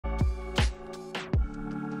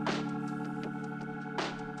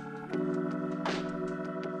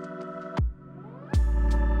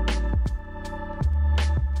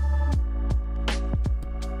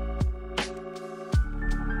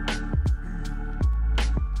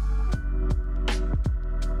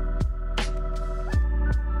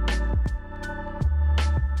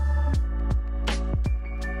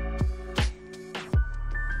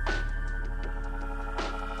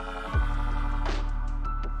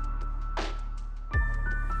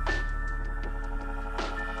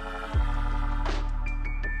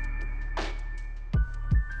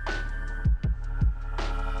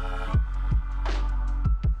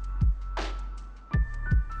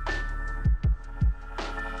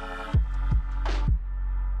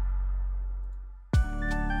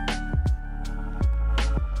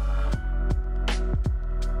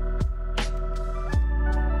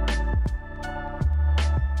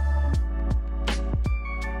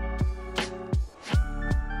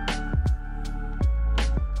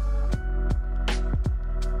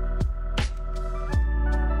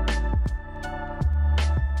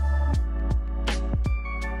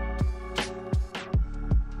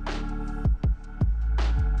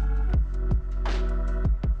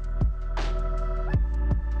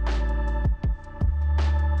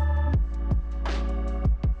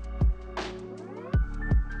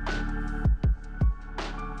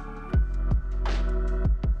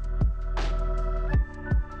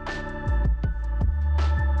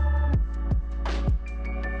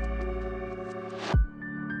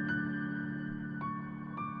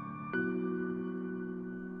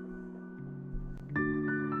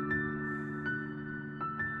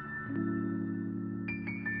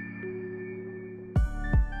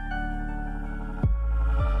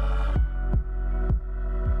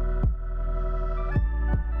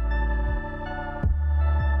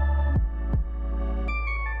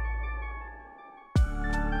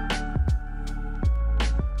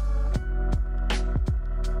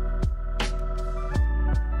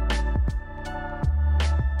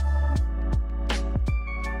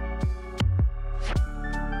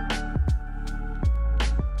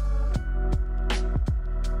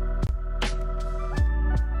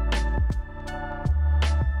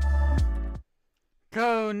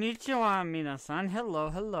Konnichiwa, minasan. Hello,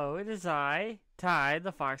 hello. It is I, Tai,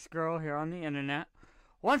 the Fox Girl, here on the internet.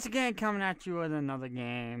 Once again, coming at you with another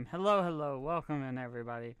game. Hello, hello. Welcome in,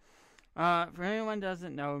 everybody. For anyone who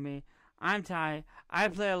doesn't know me, I'm Tai. I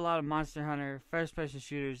play a lot of Monster Hunter, first-person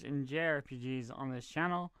shooters, and JRPGs on this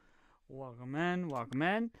channel. Welcome in, welcome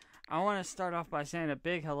in. I want to start off by saying a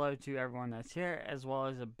big hello to everyone that's here, as well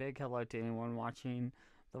as a big hello to anyone watching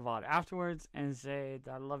the VOD afterwards, and say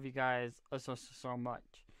that I love you guys so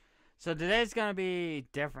much. So today's going to be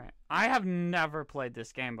different. I have never played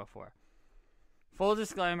this game before. Full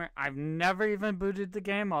disclaimer, I've never even booted the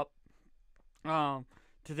game up.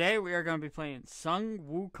 Today we are going to be playing Sun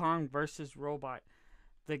Wukong vs. Robot.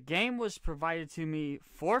 The game was provided to me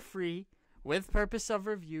for free with purpose of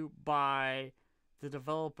review by the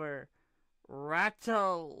developer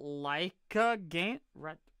Ratalaika Game.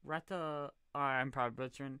 I'm probably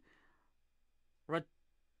butchering.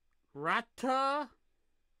 Ratalaika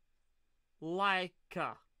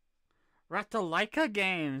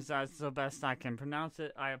Games. That's the best I can pronounce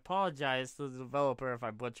it. I apologize to the developer if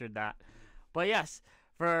I butchered that. But yes,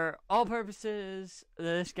 for all purposes,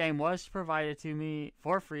 this game was provided to me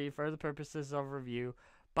for free for the purposes of review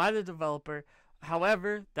by the developer.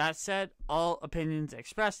 However, that said, all opinions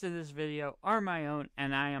expressed in this video are my own,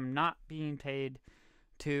 and I am not being paid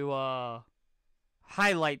to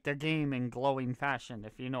highlight their game in glowing fashion,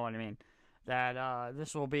 if you know what I mean. That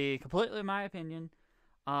this will be completely my opinion.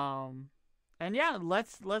 And yeah,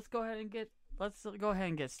 let's go ahead and get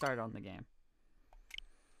started on the game.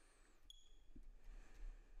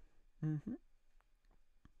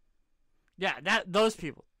 Yeah, those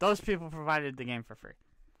people provided the game for free.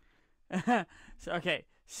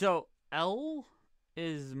 So L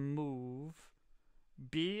is move,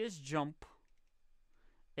 B is jump,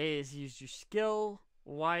 A is use your skill,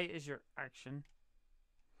 Y is your action,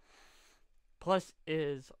 plus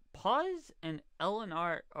is pause, and L and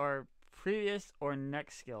R are previous or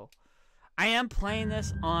next skill. I am playing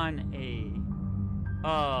this on a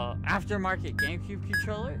aftermarket GameCube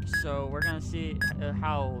controller, so we're gonna see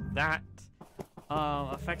how that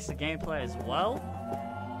affects the gameplay as well.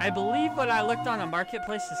 I believe when I looked on a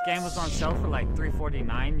marketplace, this game was on sale for like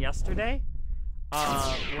 $3.49 yesterday.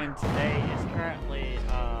 When today is currently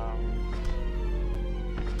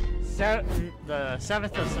the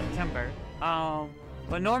 7th of September.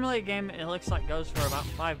 But normally a game, it looks like, goes for about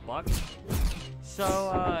 $5.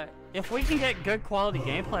 So if we can get good quality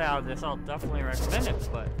gameplay out of this, I'll definitely recommend it.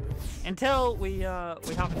 But until we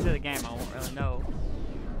hop into the game, I won't really know.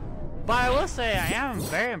 But I will say I am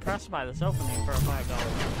very impressed by this opening for a $5.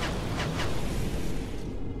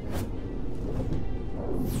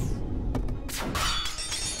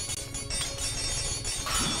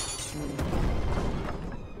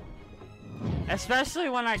 Especially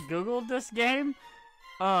when I googled this game,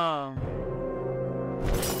 I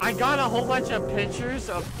got a whole bunch of pictures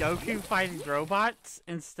of Goku fighting robots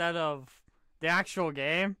instead of the actual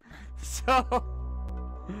game, so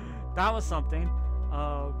that was something.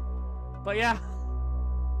 But yeah,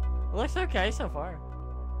 it looks okay so far.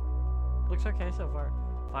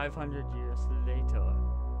 500 years later,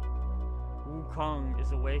 Wukong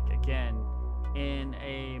is awake again in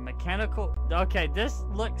a mechanical... Okay, this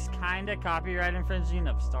looks kinda copyright infringing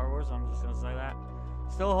of Star Wars, I'm just gonna say that.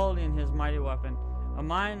 Still holding his mighty weapon, a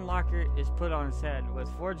mine locker is put on his head. With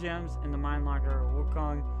 4 gems in the mine locker,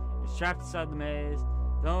 Wukong is trapped inside the maze.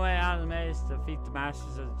 The only way out of the maze is to defeat the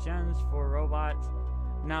masters of the gems for robots.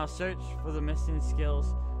 Now search for the missing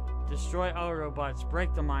skills, destroy all robots,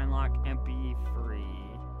 break the mine lock, and be free.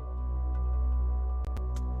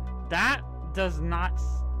 That does not...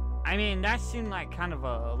 I mean, that seemed like kind of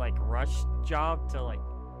a rush job to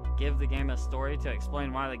give the game a story to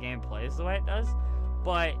explain why the game plays the way it does.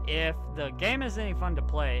 But if the game is any fun to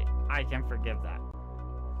play, I can forgive that.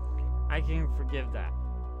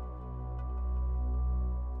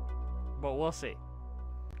 But we'll see.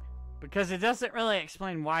 Because it doesn't really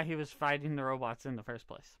explain why he was fighting the robots in the first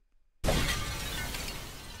place.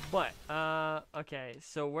 But, okay,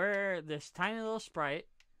 so we're this tiny little sprite.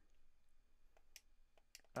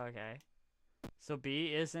 Okay. So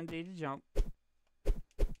B is indeed to jump.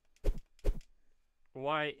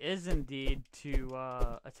 Y is indeed to,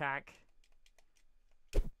 attack.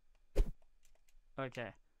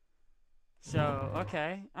 Okay. So,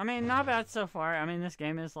 okay. I mean, not bad so far. I mean, this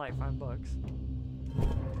game is like $5.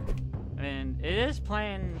 And it is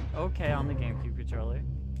playing okay on the GameCube controller.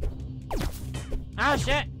 Oh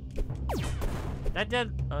shit! That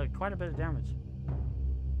did quite a bit of damage.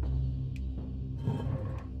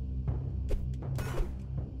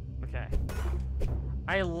 Okay.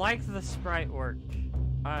 I like the sprite work.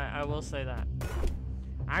 I will say that.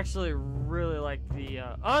 I actually really like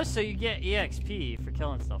the, oh, so you get EXP for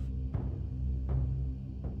killing stuff.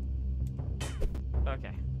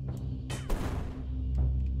 Okay.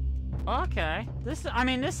 Okay. I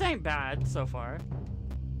mean, this ain't bad so far.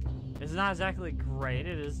 It's not exactly great.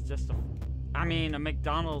 It is just I mean, a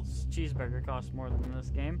McDonald's cheeseburger costs more than this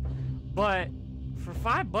game. But for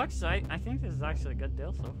 $5, I think this is actually a good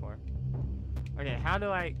deal so far. Okay, how do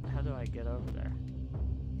I get over there?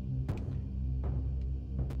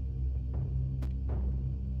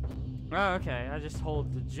 Oh, okay. I just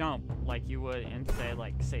hold the jump like you would in,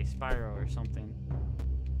 say Spyro or something.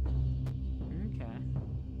 Okay.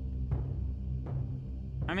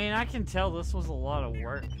 I mean, I can tell this was a lot of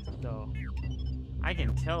work, though. I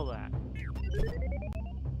can tell that.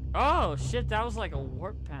 Oh, shit, that was like a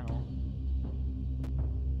warp panel.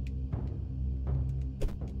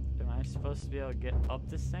 Am I supposed to be able to get up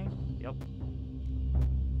this thing? Yep.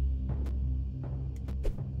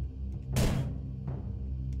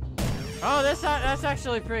 Oh, that's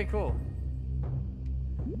actually pretty cool.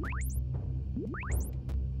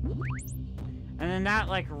 And then that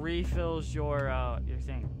like refills your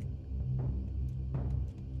thing.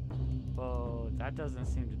 Oh, that doesn't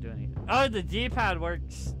seem to do anything. Oh, the D-pad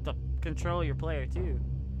works to control your player too.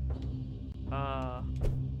 I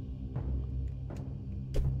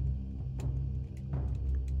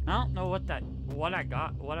don't know what I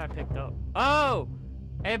picked up. Oh,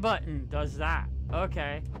 A button does that.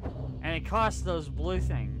 Okay. And it costs those blue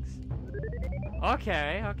things.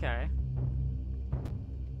 Okay, okay.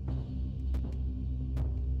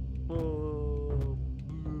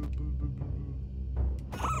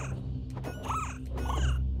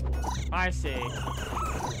 I see.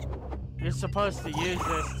 You're supposed to use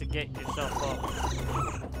this to get yourself up.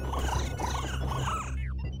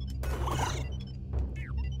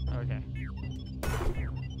 Okay.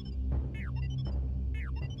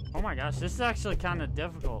 Oh my gosh, this is actually kind of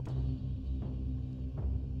difficult.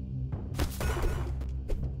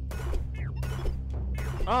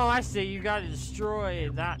 Oh, I see. You gotta destroy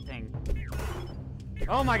that thing.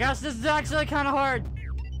 Oh my gosh, this is actually kind of hard.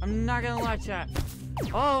 I'm not gonna lie, chat.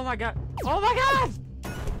 Oh my god. Oh my god!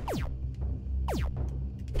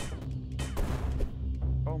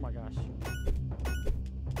 Oh my gosh.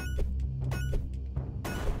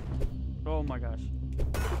 Oh my gosh.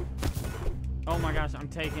 Oh my gosh, I'm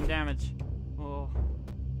taking damage. Oh.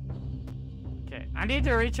 Okay, I need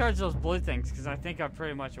to recharge those blue things because I think I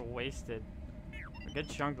pretty much wasted a good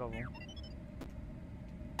chunk of them.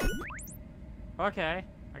 Okay,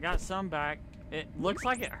 I got some back. It looks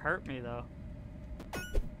like it hurt me though.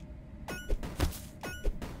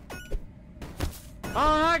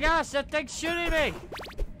 Oh my gosh, that thing's shooting me!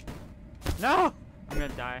 No! I'm gonna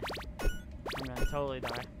die. I'm gonna totally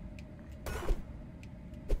die.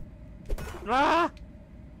 Ah!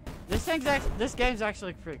 This game's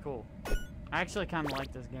actually pretty cool. I actually kind of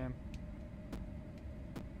like this game.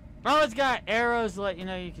 Oh, it's got arrows to let you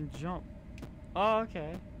know you can jump. Oh,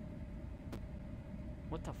 okay.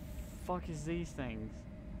 What the fuck is these things?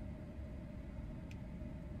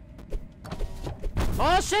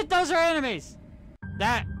 Oh shit, those are enemies!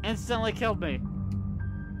 That instantly killed me.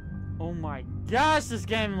 Oh my gosh, this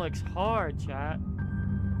game looks hard, chat.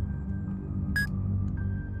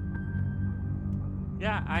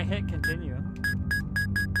 Yeah, I hit continue.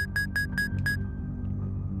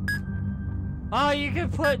 Oh, you can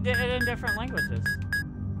put it in different languages.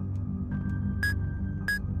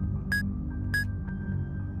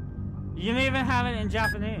 You can even have it in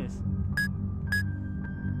Japanese.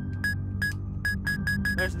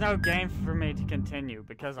 There's no game for me to continue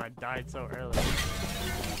because I died so early.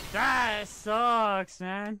 That sucks,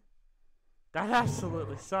 man. That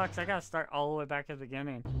absolutely sucks. I gotta start all the way back at the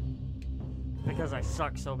beginning. Because I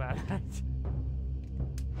suck so bad at it.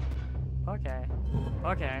 Okay.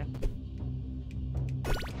 Okay.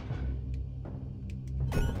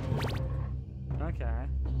 Okay.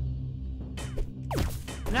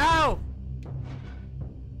 No!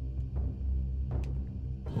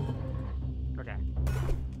 Okay.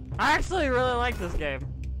 I actually really like this game.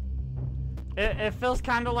 It feels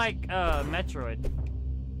kind of like Metroid.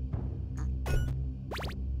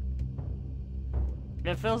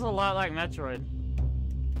 It feels a lot like Metroid.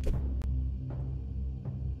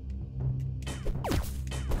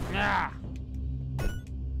 Yeah.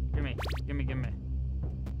 Gimme, gimme, gimme.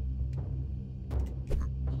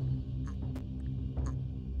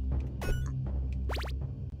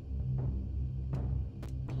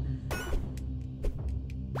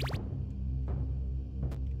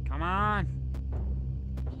 Come on.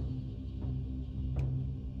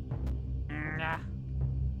 Yeah.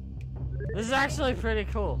 This is actually pretty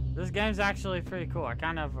cool. This game's actually pretty cool. I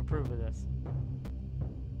kind of approve of this.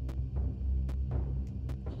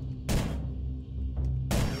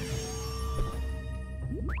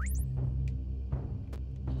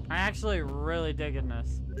 I actually really digging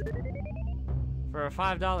this. For a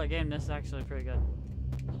 $5 game, this is actually pretty good.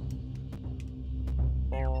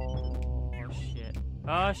 Oh shit.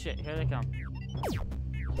 Oh shit, here they come.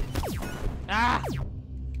 Ah!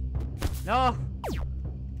 No!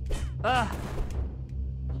 Ah!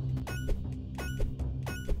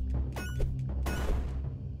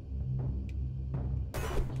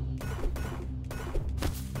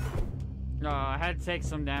 No, I had to take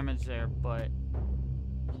some damage there, but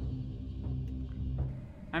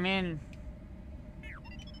I mean,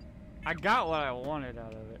 I got what I wanted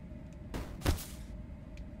out of it.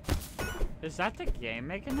 Is that the game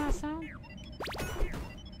making that sound?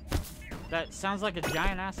 That sounds like a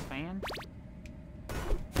giant ass fan.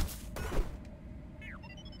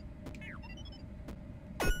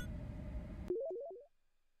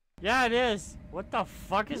 Yeah, it is. What the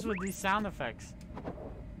fuck is with these sound effects?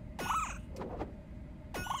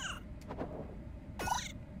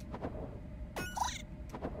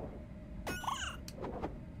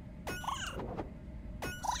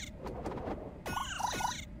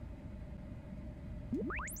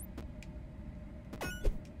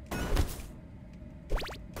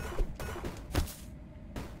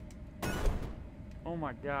 Oh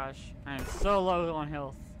my gosh, I am so low on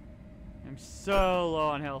health. I'm so low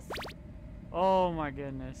on health. Oh my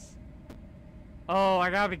goodness. Oh, I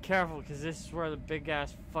gotta be careful because this is where the big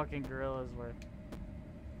ass fucking gorillas were.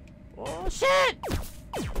 Oh shit!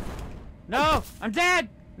 No, I'm dead!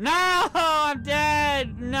 No, I'm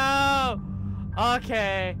dead! No!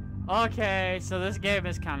 Okay, okay, so this game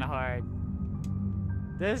is kind of hard.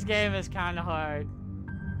 This game is kind of hard.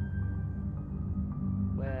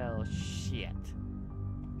 Well, shit.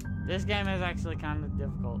 This game is actually kind of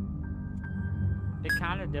difficult. It's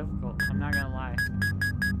kind of difficult, I'm not gonna lie.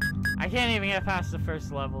 I can't even get past the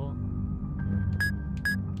first level.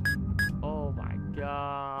 Oh my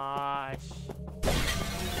gosh.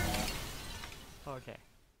 Okay.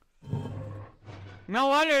 No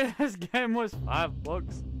wonder this game was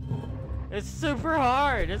 $5. It's super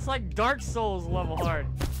hard. It's like Dark Souls level hard.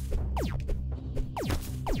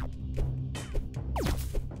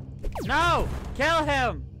 No! Kill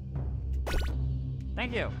him!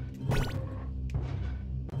 Thank you.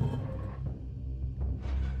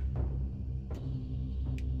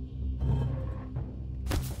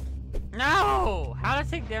 No! How'd I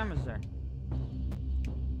take damage there?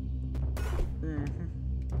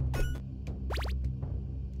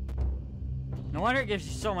 No wonder it gives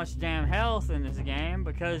you so much damn health in this game,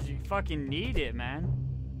 because you fucking need it, man.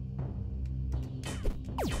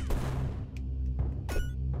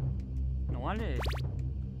 No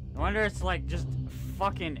wonder it's like just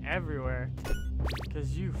fucking everywhere.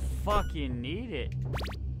 Because you fucking need it.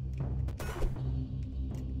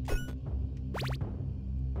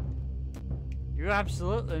 You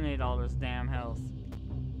absolutely need all this damn health.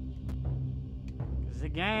 Cause the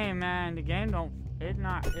game, man, the game it's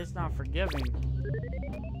not forgiving.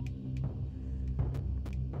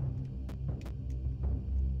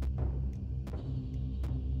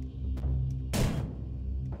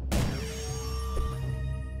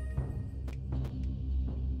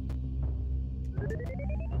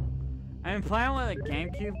 I mean, playing with a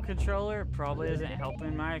GameCube controller probably isn't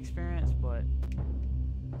helping my experience, but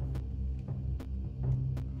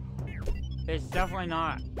it's definitely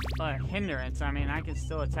not a hindrance. I mean, I can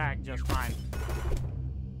still attack just fine.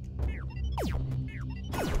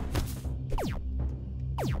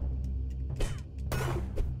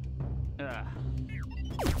 Ugh.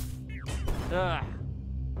 Ugh.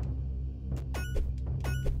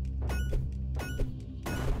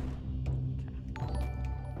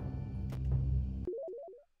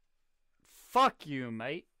 Fuck you,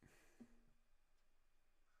 mate.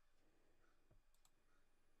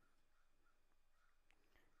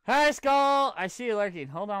 Hi, Skull! I see you lurking.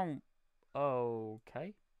 Hold on.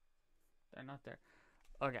 Okay. They're not there.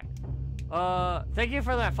 Okay. Thank you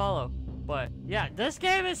for that follow. But, yeah, this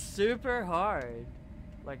game is super hard.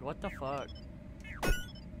 Like, what the fuck?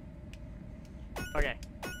 Okay.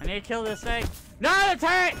 I need to kill this thing. No, the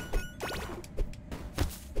turret!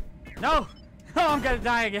 No! Oh, I'm gonna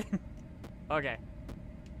die again. Okay.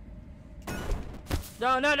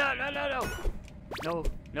 No, no, no, no, no, no! No,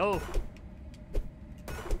 no.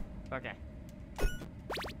 Okay.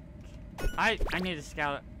 I need to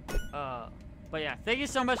scout it. But yeah, thank you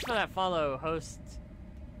so much for that follow, host.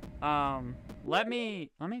 Let me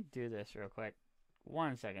do this real quick.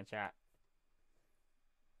 1 second, chat.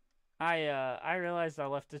 I realized I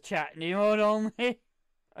left the chat in emote only.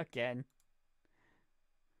 Again.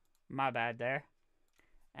 My bad there.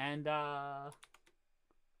 And, I'm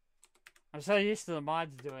so used to the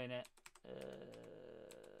mods doing it.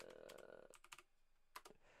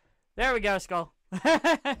 There we go, Skull.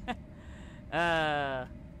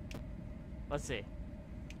 Let's see.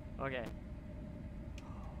 Okay.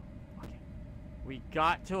 We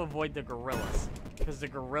got to avoid the gorillas. Because the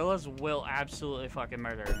gorillas will absolutely fucking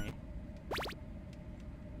murder me.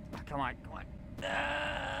 Oh, come on, come on.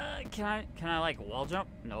 Can I like wall jump?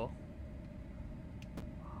 No.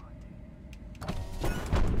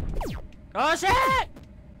 Oh shit!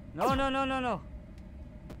 No, no, no, no, no.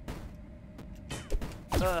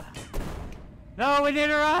 No, we need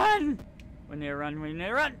to run! We need to run, we need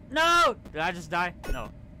to run! No! Did I just die? No.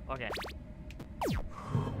 Okay.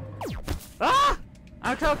 Ah!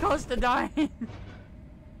 I'm so close to dying!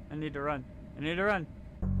 I need to run. I need to run.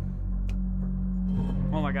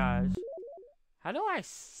 Oh my gosh. How do I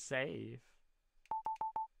save?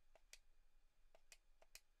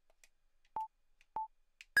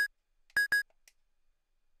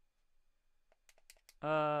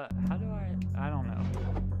 How do I don't know.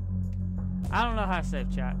 I don't know how to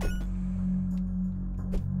save chat.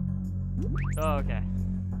 Oh, okay.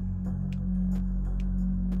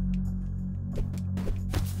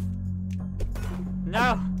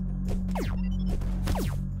 No!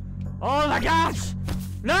 Oh my gosh!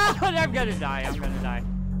 No! I'm gonna die. I'm gonna die.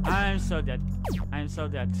 I'm so dead. I'm so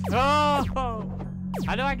dead. Oh!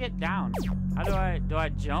 How do I get down? How do I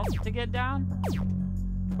jump to get down?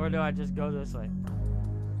 Or do I just go this way?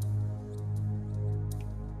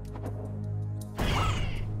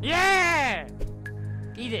 Yeah!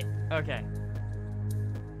 Eat it. Okay.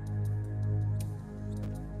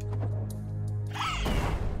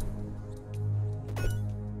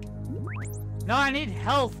 No, I need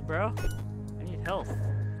health, bro. I need health.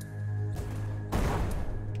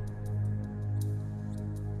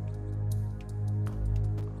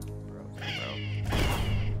 Bro.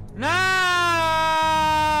 No!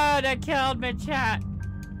 That killed me, chat.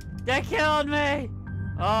 That killed me.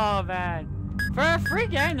 Oh, man. For a free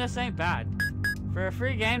game, this ain't bad. For a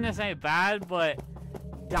free game, this ain't bad, but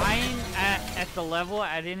dying at the level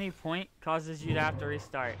at any point causes you to have to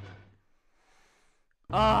restart.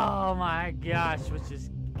 Oh my gosh, which is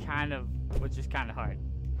kind of hard.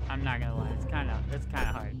 I'm not gonna lie, it's kind of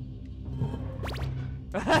hard.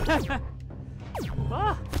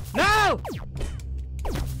 Oh, no!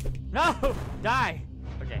 No! Die!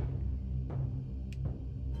 Okay.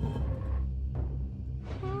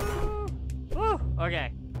 Woo!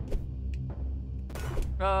 Okay.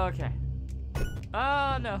 Okay.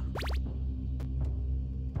 Oh no.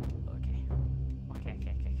 Okay. Okay.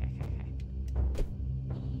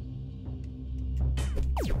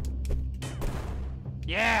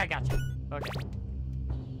 Yeah, I gotcha. Okay.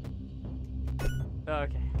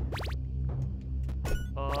 Okay.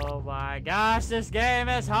 Oh my gosh, this game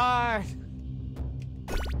is hard.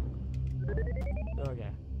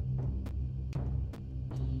 Okay.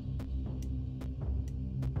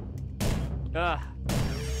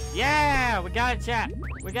 Yeah, we got it, chat.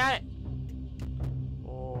 We got it.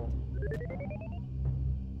 Oh.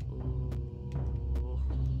 Ooh.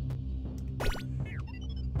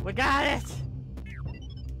 We got it.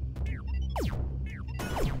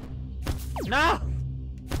 No.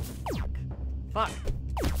 Fuck.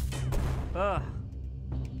 Ugh.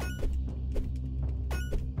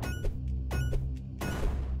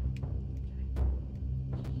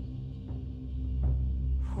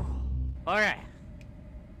 All right.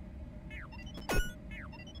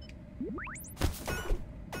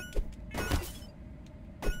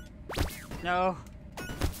 No.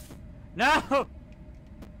 No!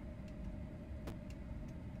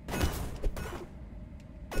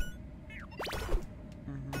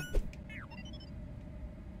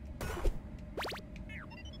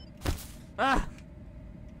 Ah!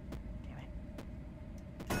 Damn it.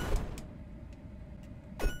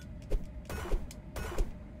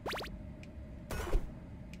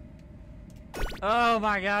 Oh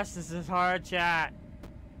my gosh, this is hard, chat.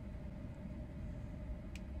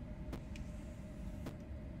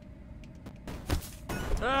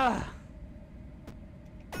 Ugh.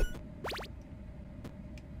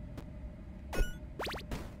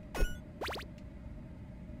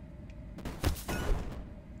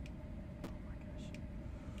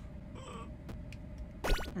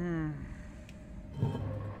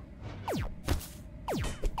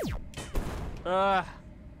 Ugh.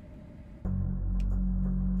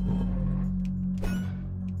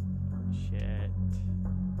 Shit.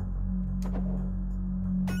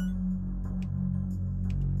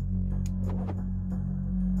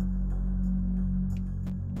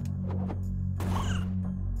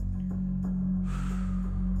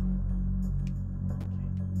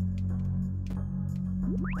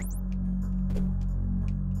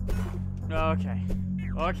 Okay.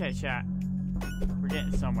 Okay, chat. We're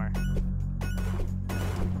getting somewhere.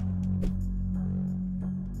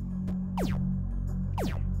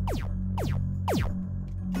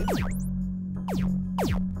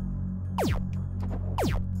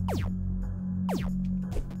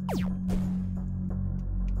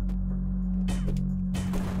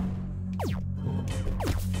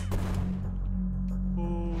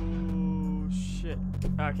 Oh, shit.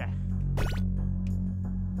 Okay.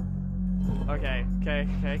 Okay.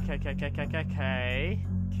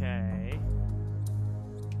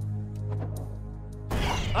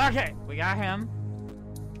 Okay, we got him.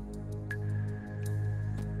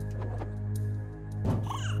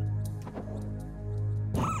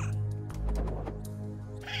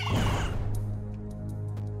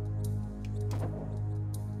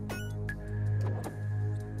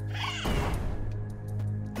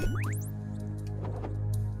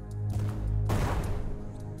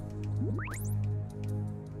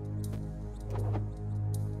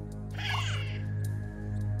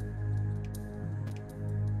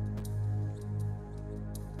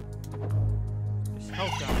 Just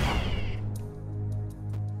help them.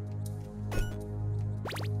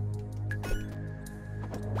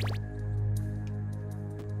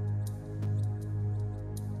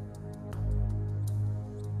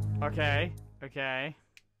 Okay, okay.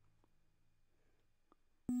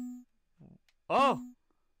 Oh!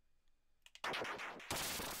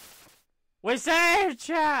 We saved,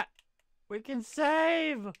 chat! We can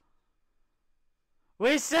save!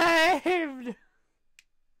 We saved!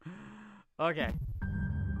 Okay.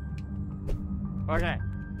 Okay.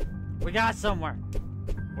 We got somewhere.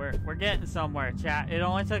 We're getting somewhere, chat. It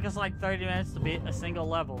only took us like 30 minutes to beat a single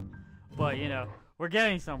level. But, you know, we're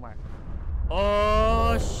getting somewhere.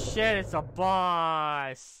 Oh, shit, it's a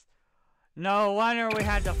boss. No wonder we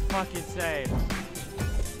had to fucking save.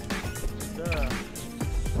 Duh.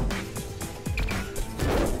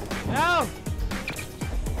 No!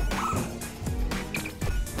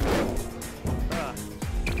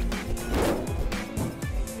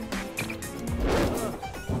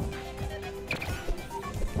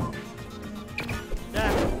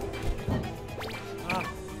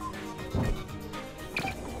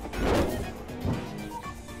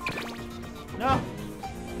 No!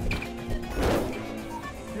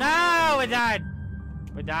 No! We died!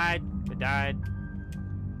 We died. We died.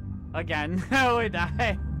 Again. We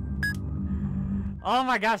died. Oh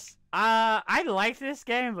my gosh. I like this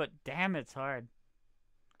game, but damn, it's hard.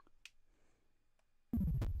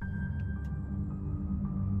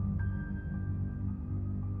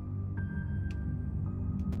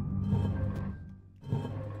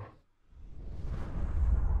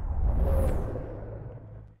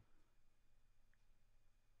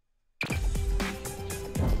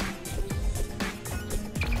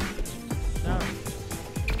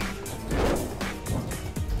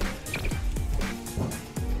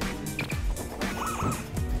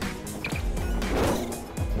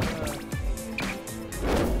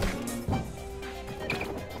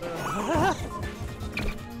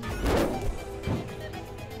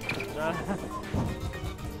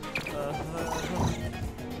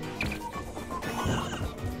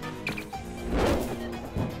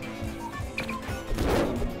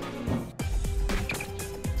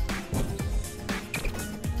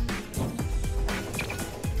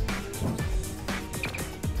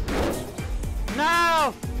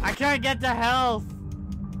 No! I couldn't get the health.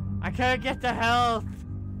 I couldn't get the health.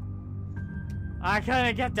 I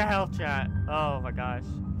couldn't get the health, chat. Oh my gosh.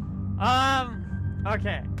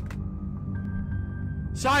 Okay.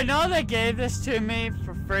 So I know they gave this to me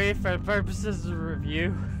for free for the purposes of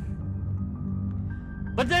review.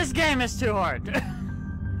 But this game is too hard.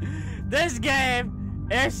 This game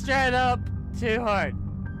is straight up too hard.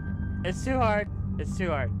 It's too hard. It's too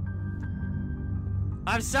hard.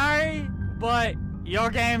 I'm sorry, but your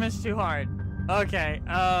game is too hard. Okay,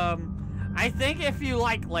 I think if you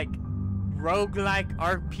like roguelike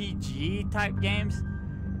RPG type games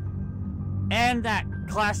and that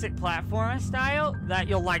classic platforming style, that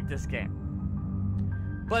you'll like this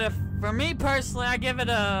game. But if, for me personally, I give it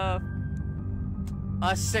a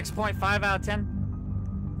 6.5 out of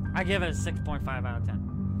 10. I give it a 6.5 out of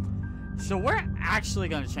 10. So we're actually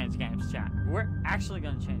going to change games, chat. We're actually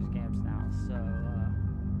going to change games now. So,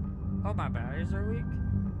 oh, my batteries are weak.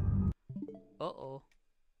 Uh-oh.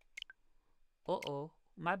 Uh-oh.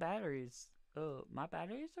 My batteries are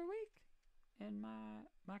weak in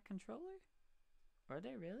my controller? Are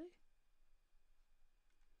they really?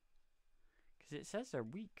 Because it says they're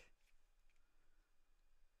weak.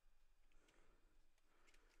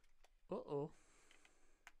 Uh-oh.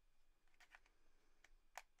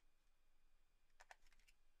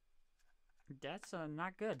 That's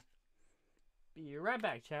not good. Be right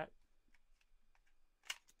back, chat.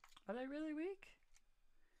 Are they really weak?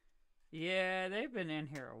 Yeah, they've been in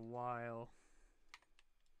here a while.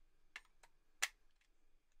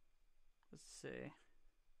 Let's see.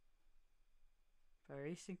 If I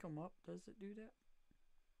async them up, does it do that?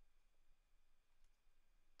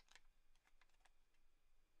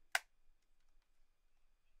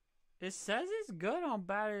 It says it's good on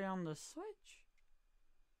battery on the Switch.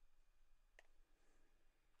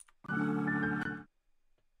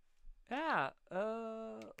 Yeah,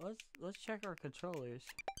 let's check our controllers.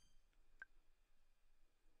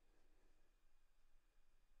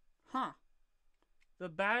 Huh. The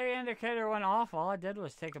battery indicator went off. All I did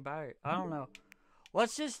was take a battery. I don't know.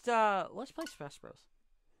 Let's just let's play Smash Bros.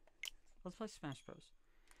 Let's play Smash Bros.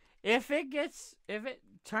 If it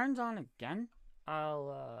turns on again,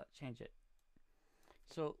 I'll change it.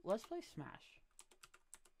 So let's play Smash.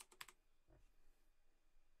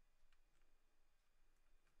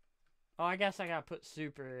 Oh, I guess I gotta put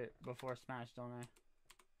Super before Smash, don't I?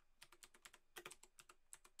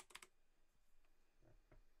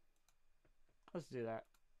 Let's do that.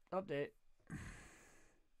 Update.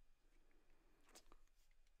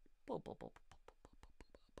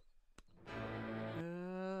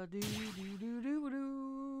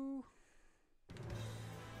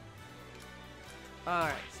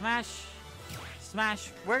 Alright,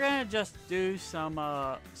 Smash. We're gonna just do some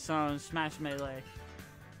Smash Melee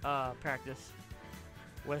practice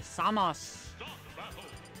with Samus.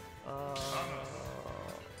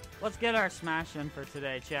 Let's get our Smash in for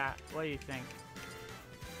today, chat. What do you think?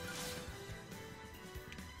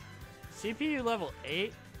 CPU level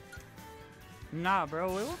 8? Nah,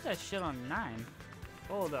 bro, we want that shit on 9.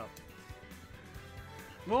 Hold up.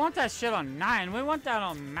 We want that shit on 9. We want that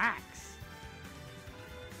on max.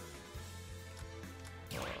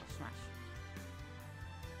 Oh, Smash.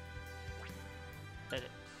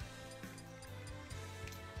 Edit.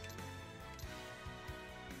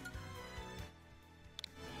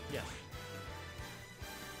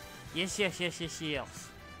 Yes. Yes. Stop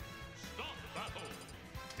battle.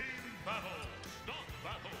 Team battle. Stop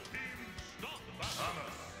battle. Team stop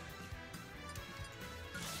battle.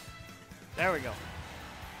 There we go.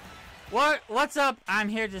 What's up? I'm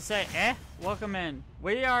here to say, welcome in.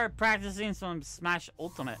 We are practicing some Smash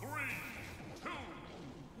Ultimate. 3, 2,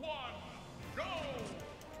 1, go!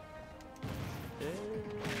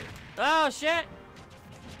 Oh shit!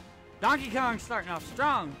 Donkey Kong starting off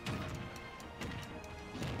strong.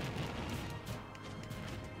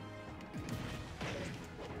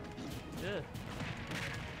 Ugh.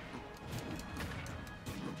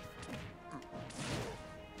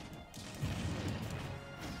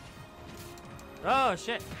 Oh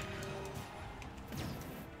shit!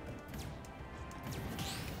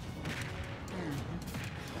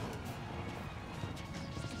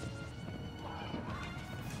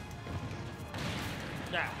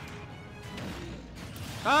 Yeah.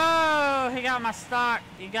 Oh, he got my stock.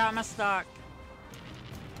 He got my stock.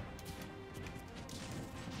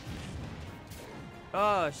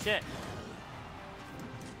 Oh shit.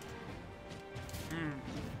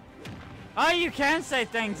 Oh, you can say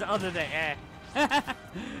things other than eh.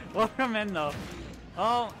 Welcome in though.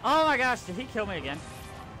 Oh my gosh, did he kill me again?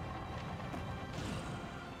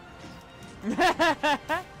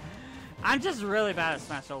 I'm just really bad at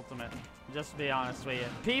Smash Ultimate, just to be honest with you.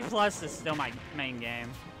 P Plus is still my main game.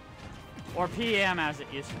 Or PM as it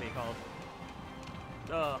used to be called.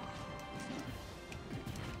 Ugh.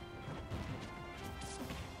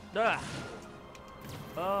 Ugh.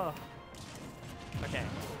 Oh. Okay.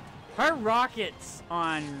 Her rockets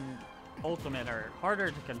on Ultimate are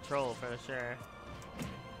harder to control for sure.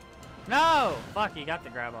 No! Fuck, he got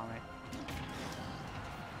the grab on me.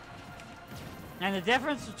 And the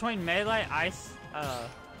difference between Melee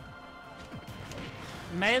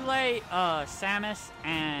Samus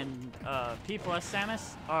and P Plus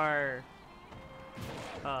Samus are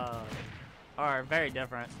very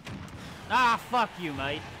different. Ah, fuck you,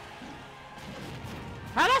 mate.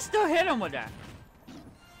 How'd I still hit him with that?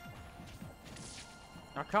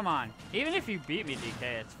 Oh, come on. Even if you beat me,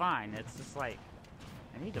 DK, it's fine. It's just like,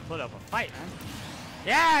 I need to put up a fight, man.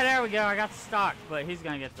 Yeah, there we go. I got the stock, but he's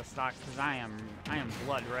gonna get the stock because I am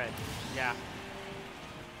blood red. Yeah.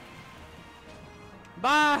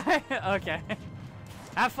 Bye. Okay.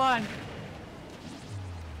 Have fun.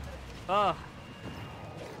 Oh.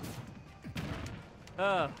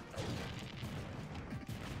 Oh.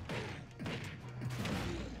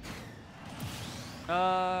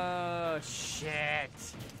 Oh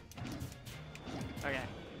shit. Okay.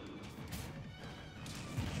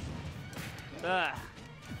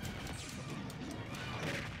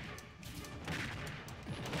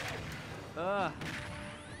 Ugh.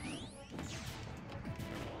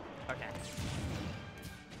 Okay.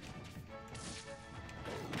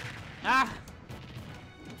 Ah!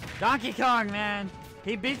 Donkey Kong, man!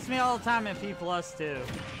 He beats me all the time in P+, too.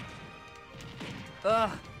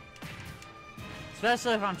 Ugh.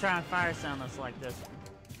 Especially if I'm trying to fire sound that's like this.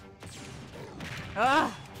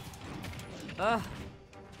 Ugh! Ugh.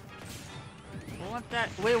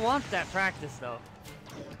 We want that practice, though.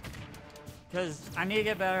 Because I need to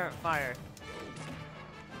get better at fire.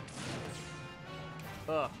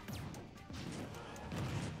 Ugh.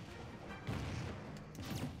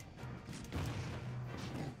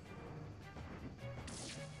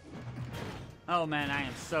 Oh man, I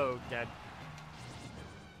am so dead.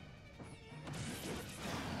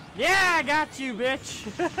 Yeah, I got you, bitch!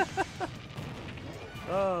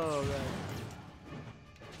 Oh, man.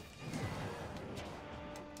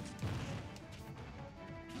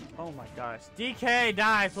 Oh my gosh. DK,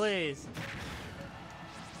 die, please!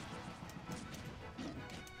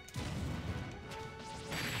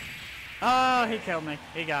 Oh, he killed me.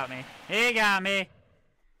 He got me. He got me!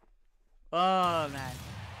 Oh, man.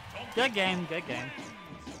 Good game, good game.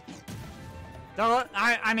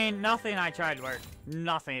 I mean, nothing I tried worked.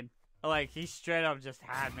 Nothing. Like, he straight up just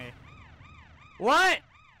had me. What?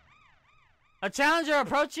 A challenger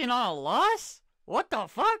approaching on a loss? What the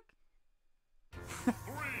fuck?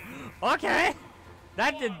 Okay.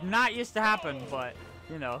 That did not used to happen, but,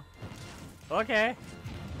 you know. Okay.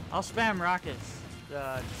 I'll spam rockets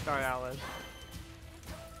to start out with.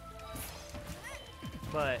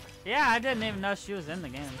 But, yeah, I didn't even know she was in the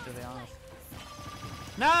game, to be honest.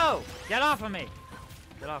 No! Get off of me!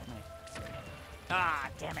 Get off me. Ah,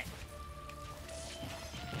 damn it.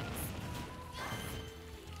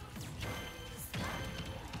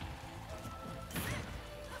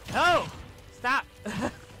 No! Stop!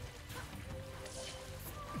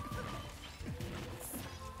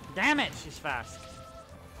 Damn it, she's fast.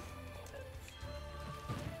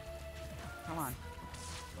 Come on.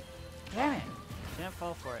 Damn it. Didn't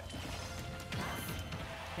fall for it.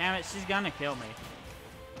 Damn it, she's gonna kill me.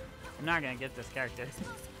 I'm not gonna get this character.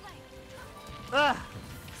 Ugh!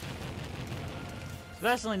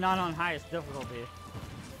 Especially not on highest difficulty.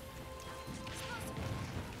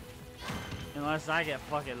 Unless I get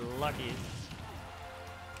fucking lucky.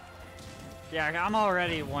 Yeah, I'm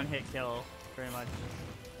already one hit kill, pretty much.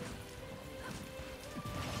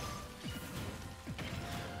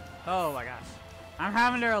 Oh my gosh. I'm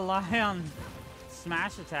having to rely on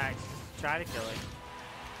smash attacks to try to kill it.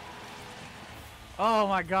 Oh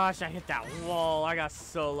my gosh, I hit that wall. I got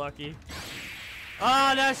so lucky.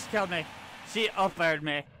 Oh no, she killed me. She up-aired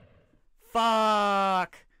me.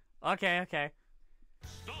 Fuck. Okay, okay.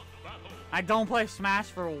 I don't play Smash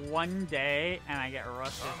for one day and I get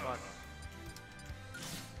rushed as fuck.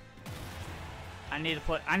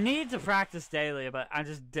 I need to practice daily, but I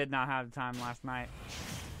just did not have the time last night.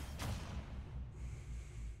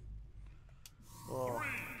 Oh.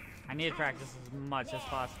 I need to practice as much as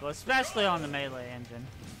possible, especially on the melee engine.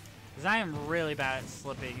 Because I am really bad at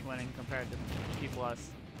slipping winning compared to P+.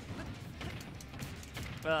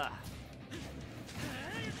 Ugh.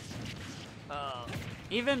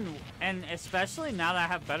 Even, and especially now that I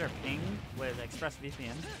have better ping with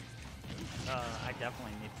ExpressVPN, I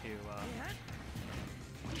definitely need to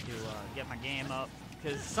get my game up.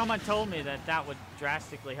 Because someone told me that that would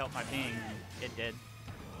drastically help my ping, and it did.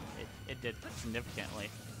 It did significantly.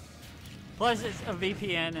 Plus, it's a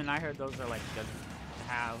VPN, and I heard those are like good to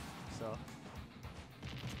have, so.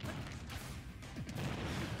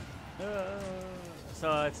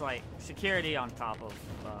 So it's like security on top of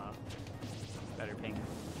better ping.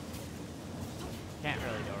 Can't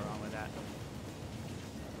really go wrong with that.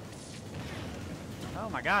 Oh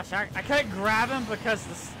my gosh, I couldn't grab him because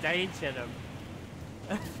the stage hit him.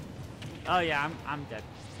 Oh yeah, I'm dead.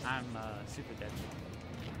 I'm super dead.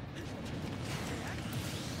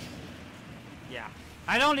 Yeah.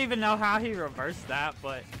 I don't even know how he reversed that,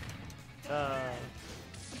 but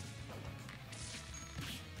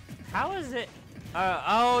how is it?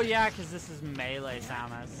 Oh yeah, because this is melee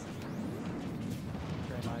Samus.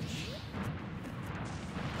 Pretty much.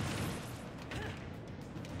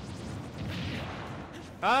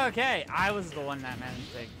 Okay, I was the one that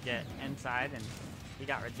managed to get inside and he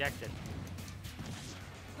got rejected.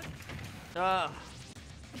 Ugh.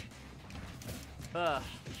 Ugh.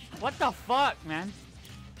 What the fuck, man?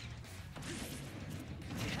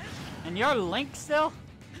 And you're Link still?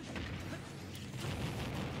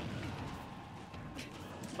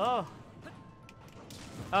 Oh.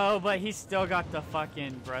 Oh, but he still got the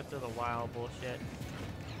fucking Breath of the Wild bullshit.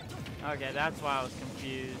 Okay, that's why I was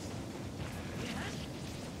confused.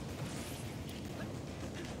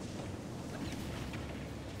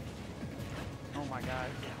 my god.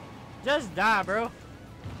 Just die, bro.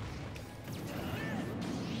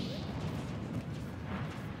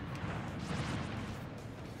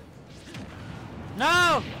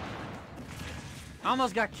 No! I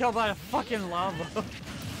almost got killed by the fucking lava.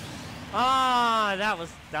 Ah, that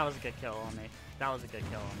was a good kill on me. That was a good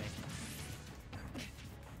kill on me.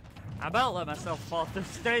 I about let myself fall through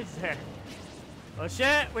stage there. Oh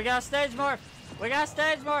shit, we got a stage morph. We got a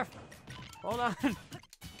stage morph. Hold on.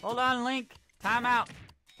 Hold on, Link. Time out.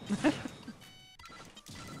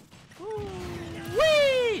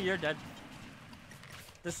 Whee! You're dead.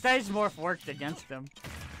 The stage morph worked against him.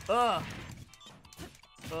 Ugh.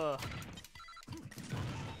 Ugh.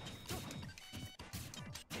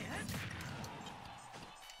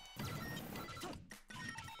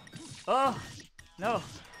 Oh, no.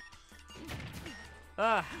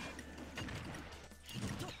 Ah.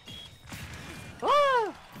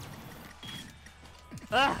 Oh.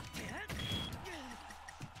 Ah.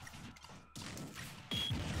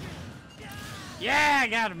 Yeah, I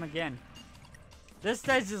got him again. This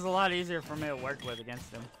stage is a lot easier for me to work with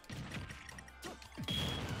against him.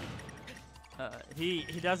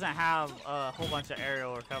 He doesn't have a whole bunch of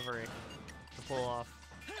aerial recovery to pull off.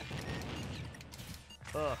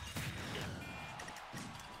 Ugh.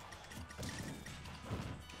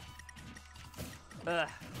 Ugh.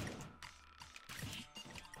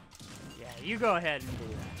 Yeah, you go ahead and do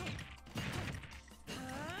that.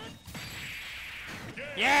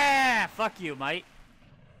 Yeah! Fuck you, mate.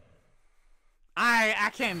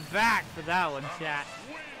 I came back for that one, chat.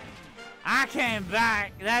 I came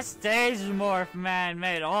back. That stage morph, man,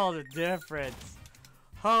 made all the difference.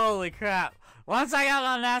 Holy crap. Once I got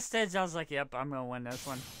on that stage, I was like, yep, I'm gonna win this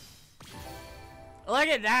one. Look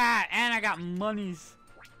at that! And I got monies.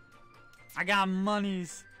 I got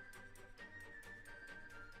monies.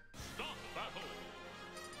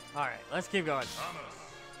 Alright, let's keep going.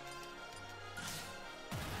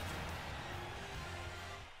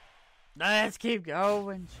 Let's keep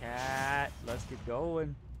going, chat. Let's keep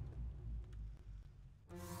going.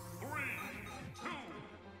 3, 2,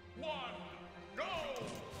 1, go!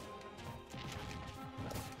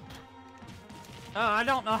 Oh, I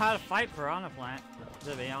don't know how to fight Piranha Plant,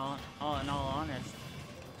 to be in all honest.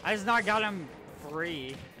 I just not got him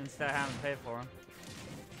free instead of having to pay for him.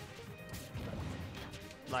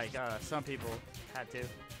 Like, some people had to.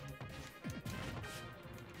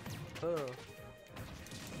 Oh.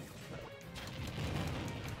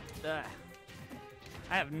 Ugh.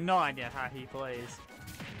 I have no idea how he plays.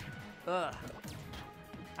 Ugh.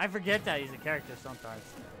 I forget that he's a character sometimes.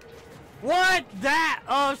 What? That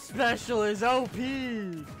up special is OP!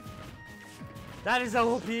 That is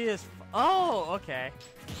OP as f— oh, okay.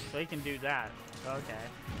 So he can do that. Okay.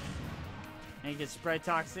 And he can spray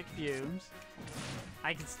toxic fumes.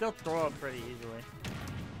 I can still throw him pretty easily.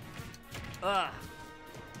 Ugh.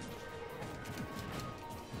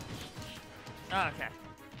 Okay.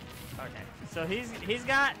 Okay. So he's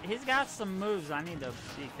got some moves I need to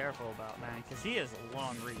be careful about, man, because he has a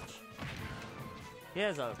long reach. He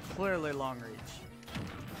has a clearly long reach.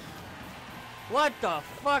 What the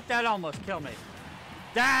fuck? That almost killed me.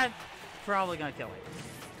 That's probably gonna kill me.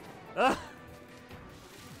 Ugh.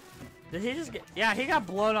 Did he just get— yeah, he got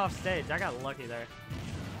blown off stage. I got lucky there.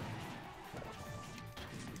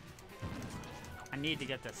 I need to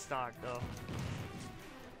get this stock though.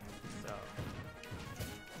 So.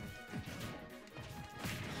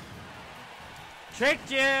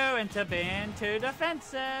 Tricked you into being too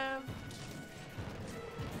defensive.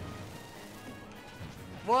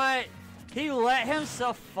 What? He let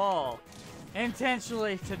himself fall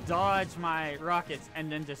intentionally to dodge my rockets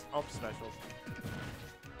and then just up specials.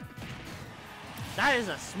 That is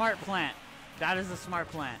a smart plant. That is a smart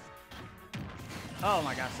plant. Oh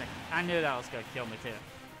my gosh, I knew that was gonna kill me too.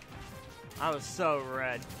 I was so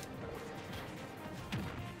red.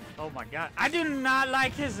 Oh my god. I do not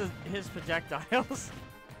like his projectiles.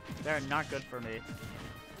 They're not good for me.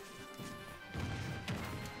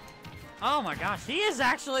 Oh my gosh, he is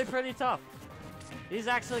actually pretty tough. He's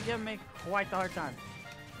actually giving me quite the hard time.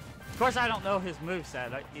 Of course, I don't know his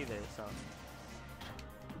moveset either, so.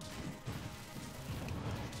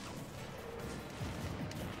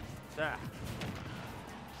 Ah.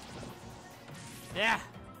 Yeah.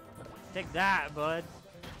 Take that, bud.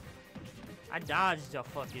 I dodged a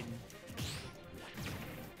fucking...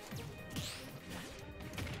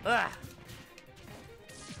 ugh.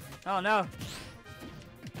 Oh no.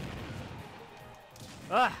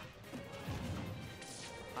 Ugh.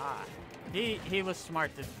 Ah. He was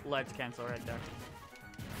smart to ledge cancel right there.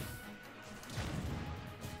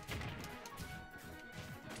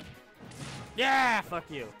 Yeah, fuck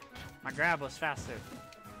you. My grab was faster.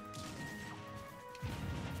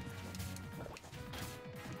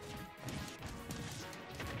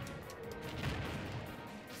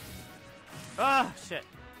 Oh, shit.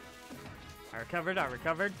 I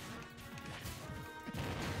recovered.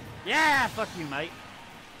 Yeah, fuck you, mate.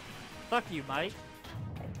 Fuck you, mate.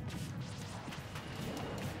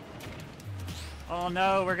 Oh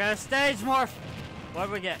no, we're gonna stage morph. What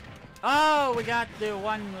do we get? Oh, we got the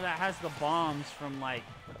one that has the bombs from like,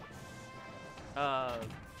 the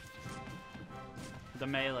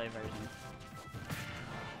melee version.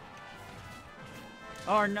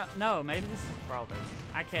 Or no, maybe this is Brawl version.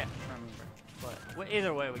 I can't remember. But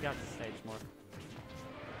either way, we got the stage morph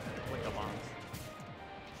with the bombs.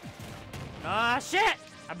 Ah, shit!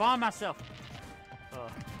 I bombed myself.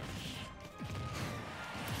 Ugh.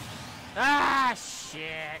 Ah,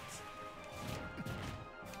 shit.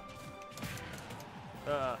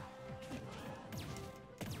 Ugh.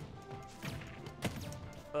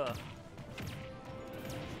 Ugh.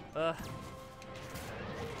 Ugh.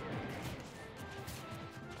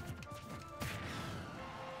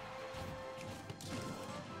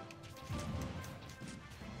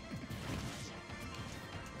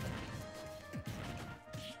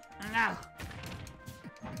 No.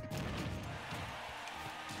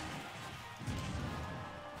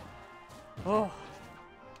 Oh.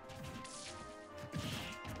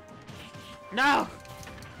 No.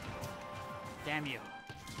 Damn you.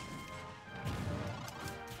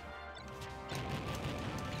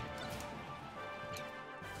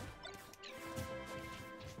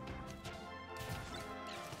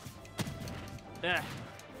 Ugh.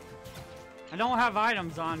 I don't have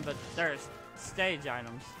items on, but there's stage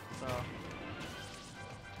items, so.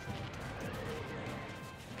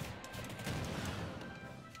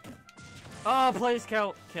 Oh, please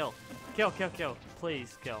kill. Kill.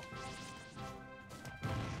 Please kill.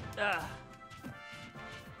 Ugh.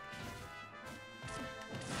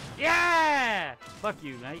 Yeah! Fuck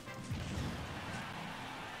you, mate.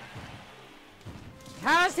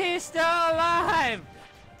 How's he still alive?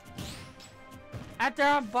 After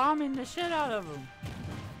I'm bombing the shit out of him.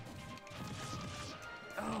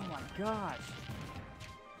 Oh my gosh.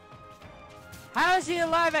 How is he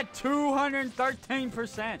alive at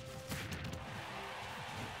 213%?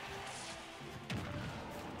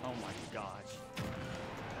 Oh my gosh.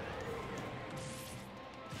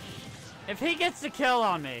 If he gets the kill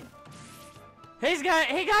on me, he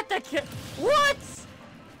got the kill. What?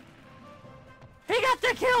 He got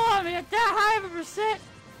the kill on me at that high of a percent?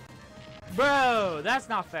 Bro, that's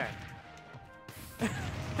not fair.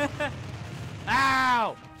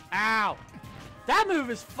 Ow! Ow! That move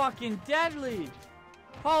is fucking deadly!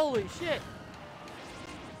 Holy shit!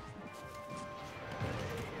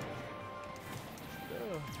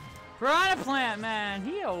 Ugh. Piranha Plant, man!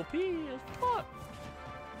 He OP as fuck!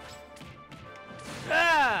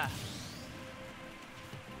 Ah!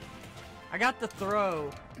 I got the throw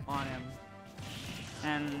on him.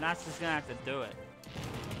 And that's just gonna have to do it.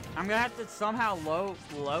 I'm gonna have to somehow low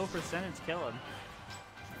percentage kill him.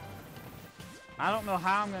 I don't know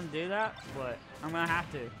how I'm gonna do that, but I'm gonna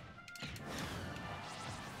have to.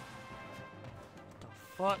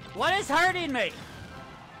 What the fuck? What is hurting me?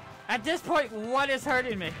 At this point, what is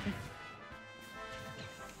hurting me?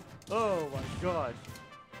 Oh my god.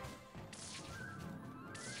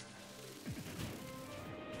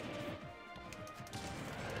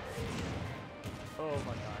 Oh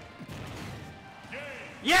my god.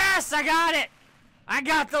 Yes, I got it! I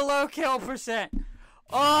got the low kill percent.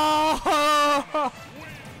 Oh!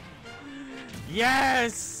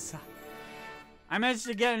 Yes! I managed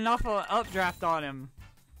to get enough of an updraft on him.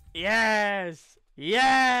 Yes!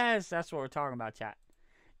 Yes! That's what we're talking about, chat.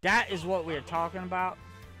 That is what we're talking about.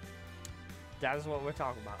 That is what we're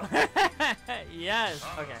talking about. Yes!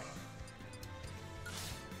 Okay.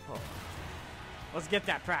 Oh. Let's get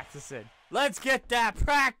that practice in. Let's get that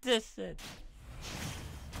practice in!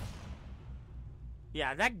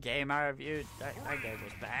 Yeah, that game I reviewed, that game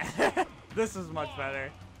was bad. This is much better.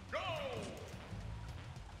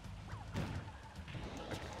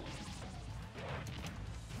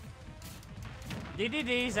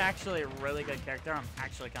 DDD's actually a really good character. I'm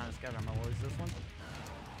actually kind of scared I'm gonna lose this one.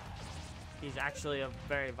 He's actually a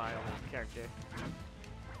very viable character.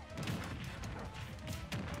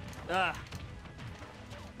 Ugh.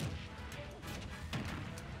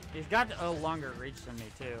 He's got a longer reach than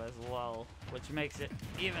me too, as well, which makes it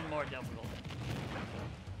even more difficult.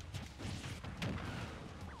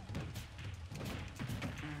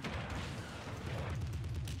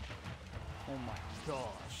 Oh my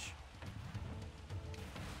gosh.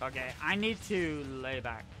 Okay, I need to lay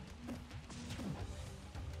back.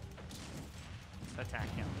 attack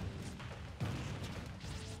him.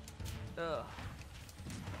 Ugh.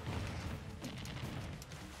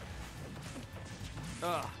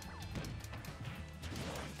 Ugh.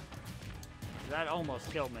 That almost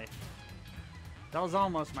killed me. That was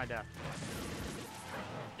almost my death.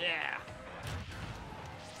 Yeah.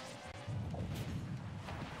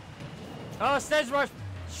 Oh, stage rush.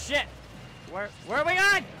 Shit. Where are we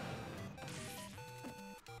going?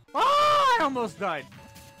 Oh, I almost died.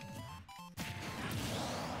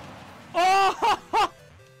 Oh!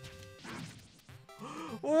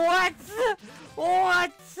 What?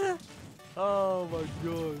 What? Oh my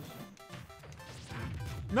gosh.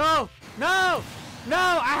 No! No! No!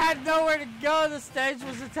 I had nowhere to go. The stage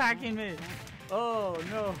was attacking me. Oh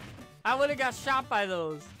no. I would have got shot by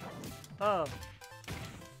those. Oh.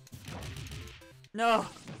 No.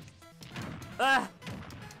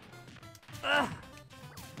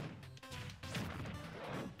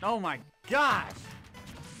 Oh my gosh.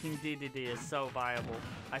 King DDD is so viable.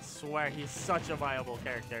 I swear he's such a viable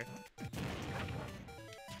character.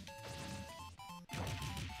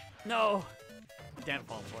 No. Didn't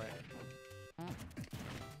fall for it.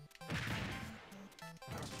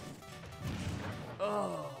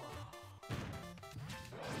 Oh.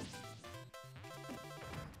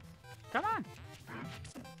 Come on.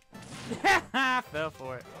 I fell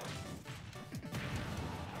for it.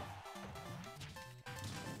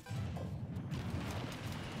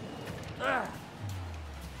 Ugh.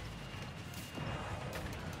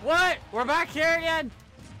 What? We're back here again?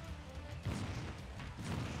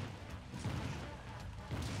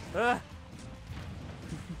 Ugh.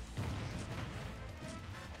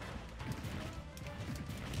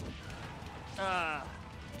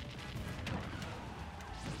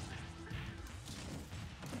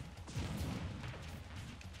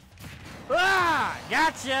 Ah!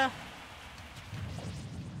 Gotcha!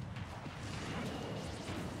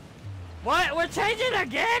 What? We're changing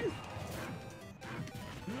again?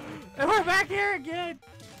 And we're back here again!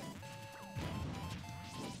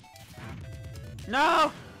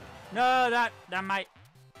 No! No, that might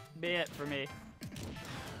be it for me.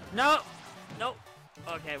 No! Nope.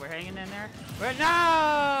 Okay, we're hanging in there.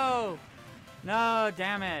 No! No,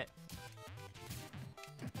 damn it.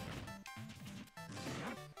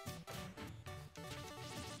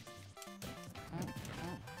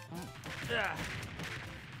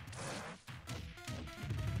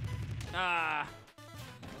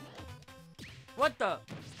 What the?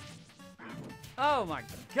 Oh my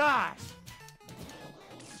gosh.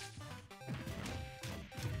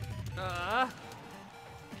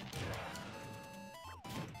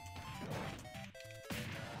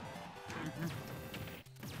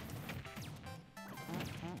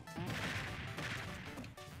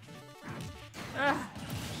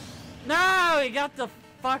 No, he got the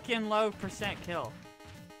fucking low percent kill.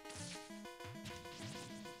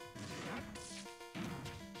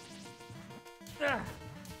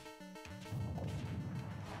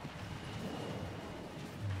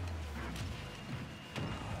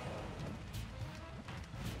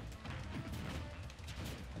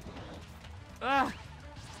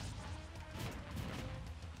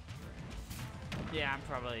 Yeah, I'm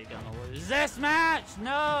probably gonna lose this match.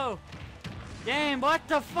 No, game. What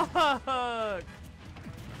the fuck?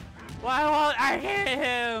 Why won't I hit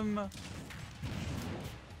him?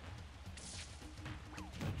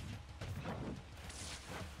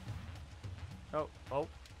 Oh, oh.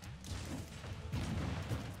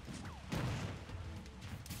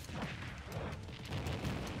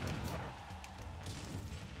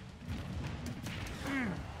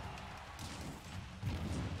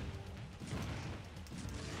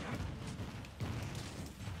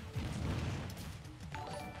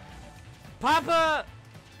 Papa!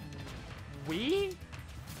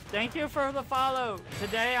 Thank you for the follow.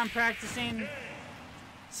 Today I'm practicing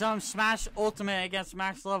some Smash Ultimate against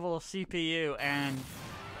max level CPU and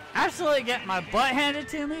absolutely get my butt handed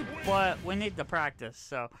to me, but we need to practice.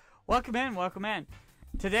 So welcome in, welcome in.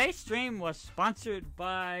 Today's stream was sponsored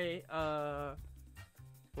by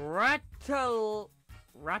Ratalaika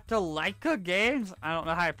Games. I don't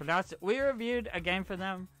know how to pronounce it. We reviewed a game for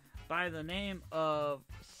them by the name of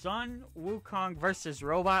Sun Wukong vs.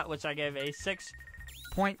 Robot, which I gave a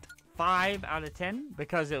 6.5 out of 10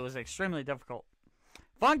 because it was extremely difficult.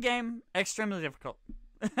 Fun game, extremely difficult.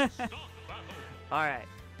 Alright.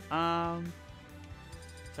 So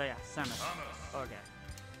yeah, Samus. Okay.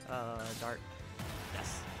 Dart.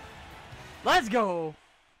 Yes. Let's go!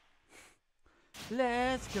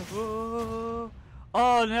 Let's go!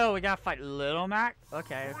 Oh no, we gotta fight Little Mac?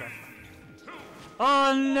 Okay, okay.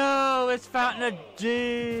 Oh no, it's Fountain of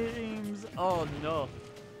Dreams! Oh no.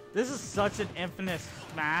 This is such an infamous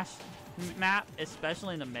Smash map,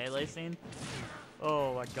 especially in the melee scene.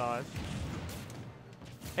 Oh my gosh.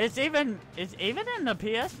 It's even in the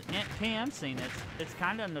PM scene. It's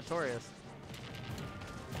kind of notorious.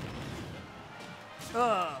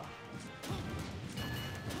 Ugh.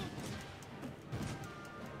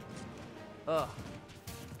 Ugh.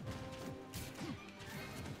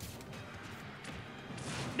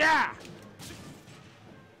 Yeah.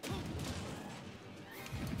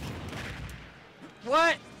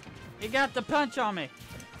 What? He got the punch on me.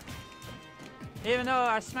 Even though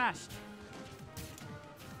I smashed.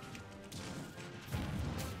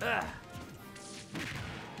 Ugh.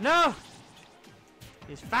 No!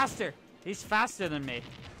 He's faster. He's faster than me.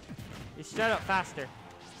 He's straight up faster.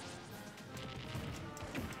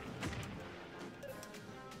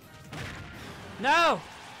 No!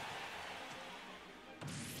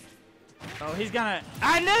 Oh, he's gonna...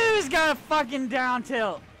 I knew he was gonna fucking down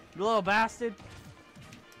tilt. You little bastard.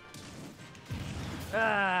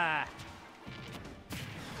 Ah.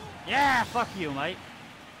 Yeah, fuck you, mate.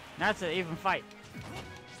 That's an even fight.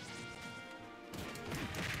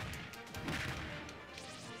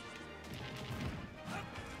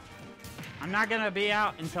 I'm not gonna be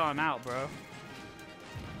out until I'm out, bro.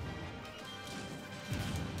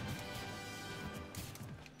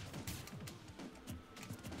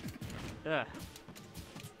 Ugh.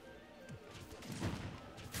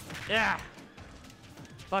 Yeah.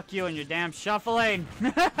 Fuck you and your damn shuffling.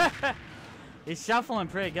 He's shuffling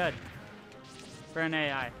pretty good for an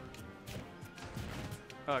AI.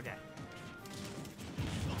 Okay.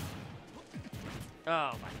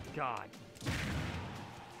 Oh my god.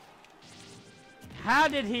 How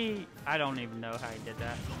did he... I don't even know how he did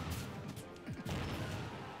that.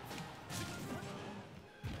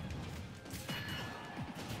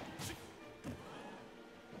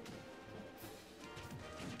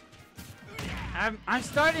 I'm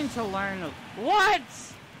starting to learn... What?!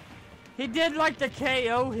 He did like the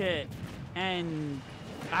KO hit, and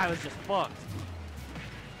I was just fucked.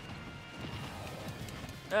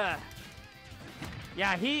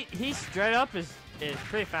 Yeah, he straight up is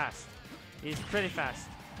pretty fast. He's pretty fast.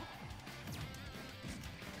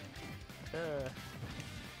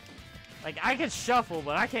 Like, I can shuffle,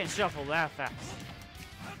 but I can't shuffle that fast.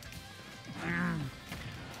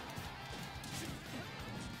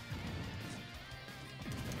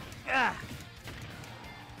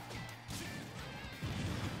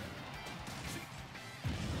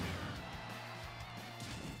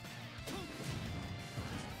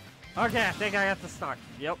 Okay, I think I got the stock.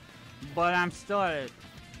 Yep. But I'm still at a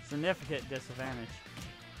significant disadvantage.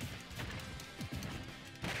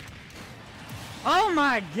 Oh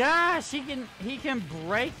my gosh, he can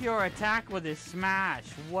break your attack with his smash.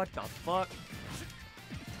 What the fuck?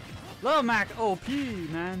 Lil Mac OP,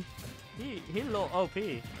 man. He a little OP.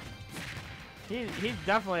 He's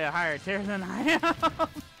definitely a higher tier than I am.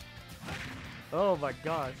 Oh my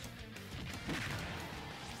gosh.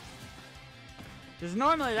 Because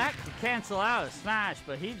normally that could cancel out a smash,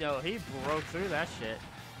 but he broke through that shit.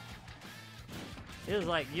 He was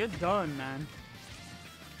like, you're done, man.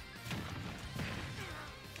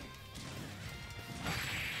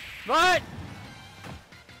 What?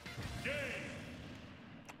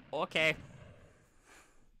 Okay.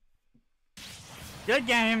 Good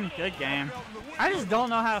game, good game. I just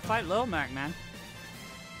don't know how to fight Lil Mac, man.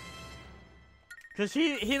 Cause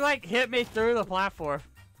he like hit me through the platform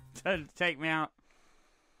to take me out.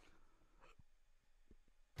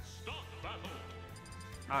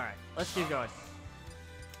 Alright, let's keep going.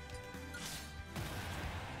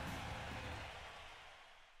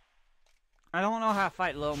 I don't know how to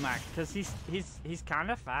fight Lil Mac because he's kind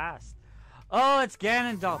of fast. Oh, it's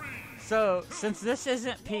Ganondorf. So since this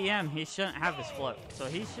isn't PM, he shouldn't have his float. So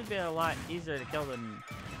he should be a lot easier to kill than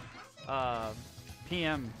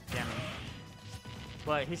PM Ganon.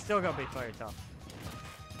 But he's still gonna be very tough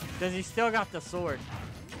because he's still got the sword.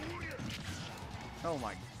 Oh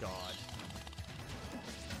my god.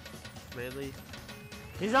 Really?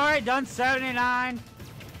 He's already done 79.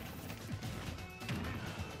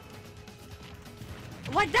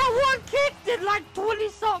 Like that one kick did like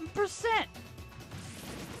 20-something%.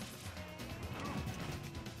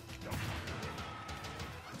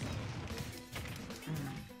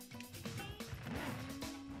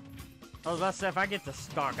 I was about to say, if I get the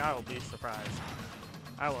stock, I will be surprised.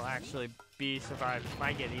 I will actually be surprised if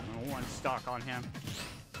I get even one stock on him.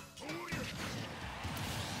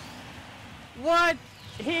 What?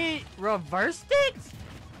 He reversed it?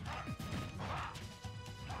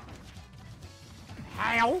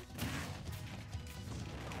 How?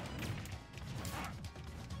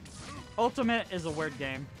 Ultimate is a weird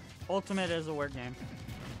game. Ultimate is a weird game.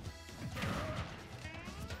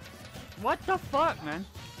 What the fuck, man?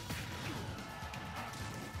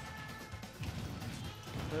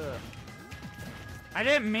 Ugh. I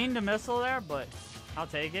didn't mean to missile there, but I'll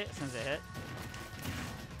take it since it hit.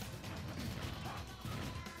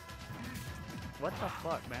 What the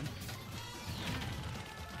fuck, man?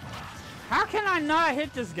 How can I not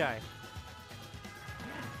hit this guy?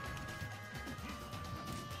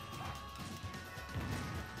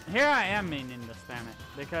 Here I am meaning to spam it,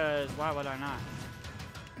 because why would I not?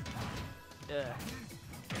 Ugh.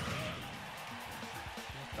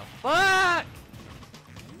 What the fuck?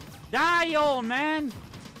 Die, you old man!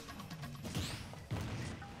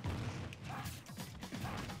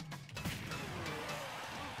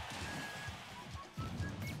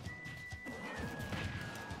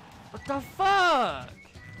 What the fuck?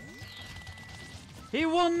 He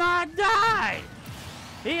will not die!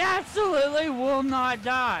 He absolutely will not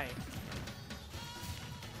die!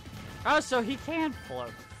 Oh, so he can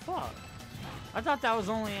float. Fuck. I thought that was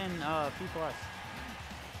only in P+.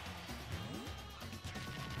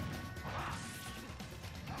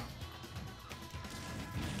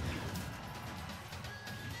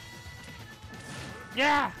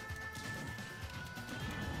 Yeah!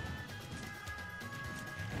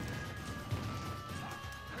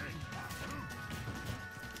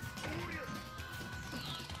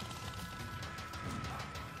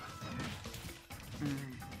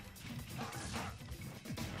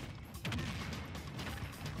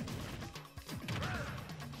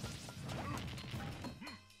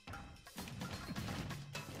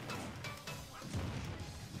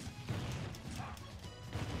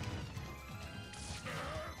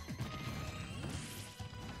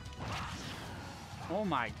 Oh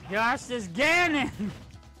my gosh, this Ganon!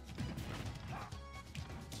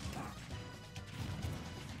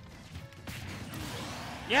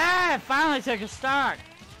 Yeah, it finally took a start.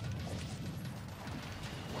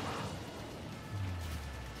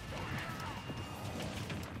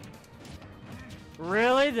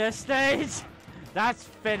 Really, this stage? That's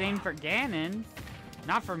fitting for Ganon,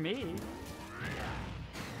 not for me.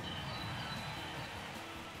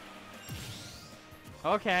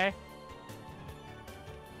 Okay.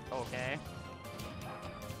 Okay.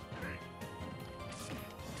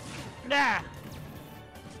 Nah.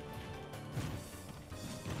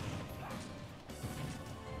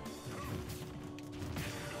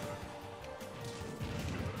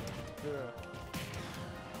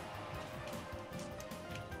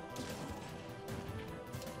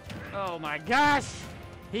 Oh my gosh!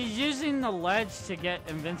 He's using the ledge to get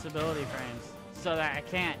invincibility frames so that I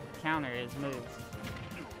can't counter his moves.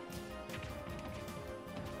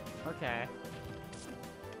 Okay.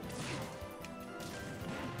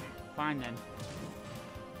 Fine then.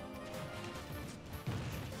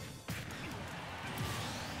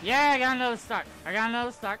 Yeah, I got another stock. I got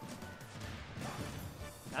another stock.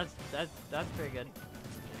 That's pretty good.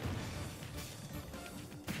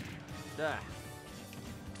 Ugh.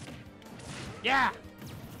 Yeah.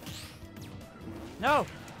 No.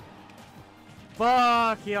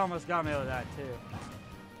 Fuck, he almost got me with that too.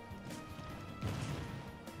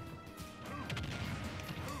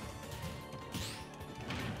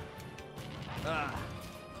 Ugh.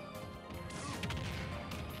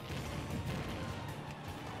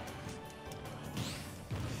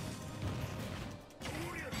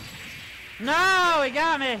 No, he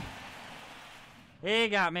got me. He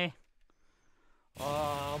got me.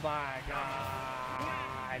 Oh my god.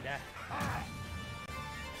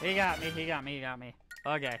 He got me, he got me, he got me.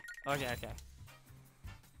 Okay, okay, okay.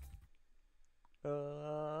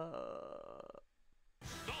 Oh,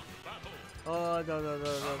 no.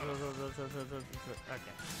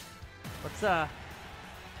 Okay. Let's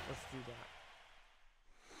do that.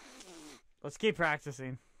 Let's keep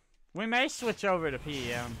practicing. We may switch over to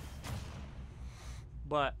PEM.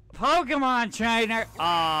 But, Pokemon Trainer!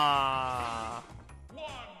 Ah,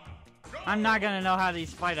 I'm not gonna know how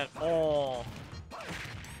these fight at all.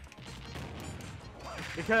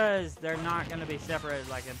 Because they're not gonna be separated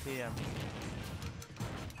like in PM.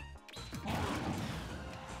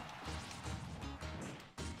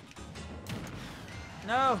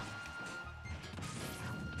 No!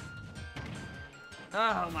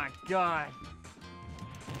 Oh my god.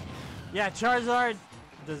 Yeah, Charizard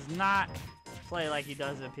does not play like he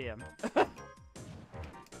does in PM.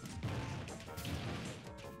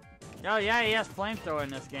 Oh yeah, he has flamethrower in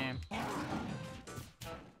this game.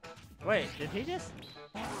 Wait, did he just...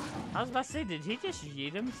 I was about to say, did he just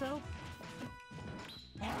yeet himself?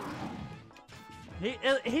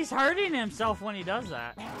 He's hurting himself when he does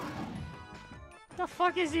that. What the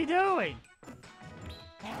fuck is he doing?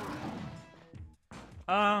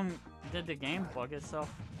 Did the game bug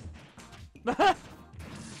itself? I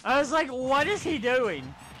was like, what is he doing?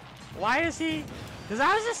 Why is he? Because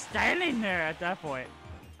I was just standing there at that point.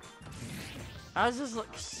 I was just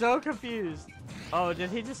like, so confused. Oh, did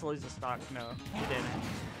he just lose the stock? No, he didn't.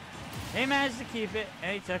 He managed to keep it,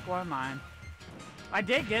 and he took one of mine. I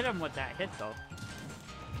did get him with that hit, though.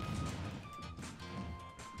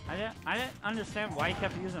 I didn't understand why he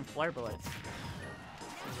kept using flare bullets.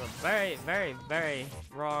 It was a very, very, very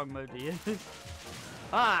wrong move to use.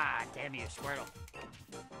 Ah, damn you, Squirtle.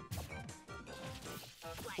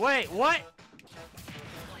 Wait, what?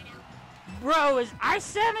 Bro, is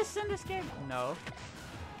Ice Samus in this game? No.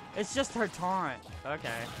 It's just her taunt. Okay.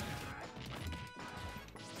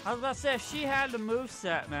 I was about to say, if she had the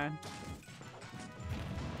moveset, man,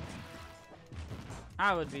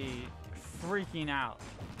 I would be freaking out.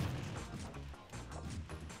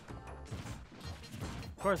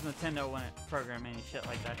 Of course, Nintendo wouldn't program any shit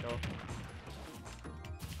like that, though.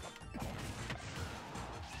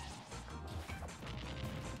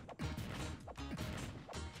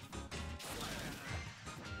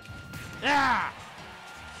 Yeah!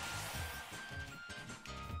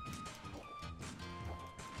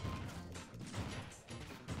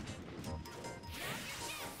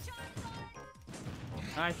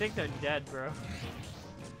 I think they're dead, bro.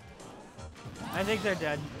 I think they're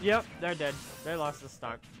dead. Yep, they're dead. They lost the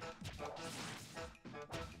stock.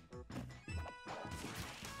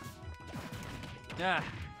 Yeah.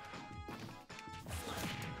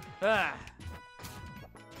 Ah.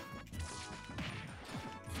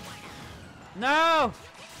 No!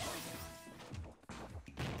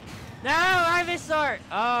 No, Ivysaur!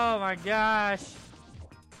 Oh my gosh.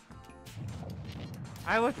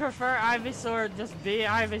 I would prefer Ivysaur just be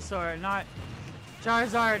Ivysaur, not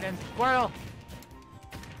Charizard and Squirtle.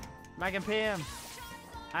 Like a PM.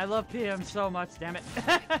 I love PM so much, damn it.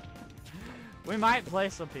 We might play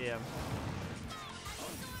some PM.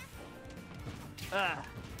 Ugh.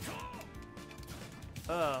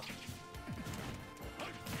 Oh.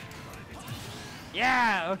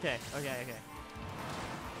 Yeah! Okay, okay, okay.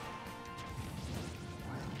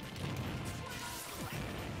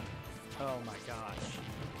 Oh my gosh.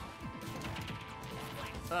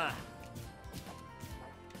 Ugh.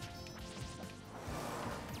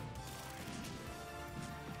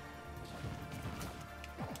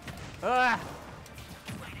 Ugh.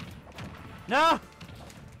 No!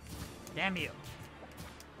 Damn you.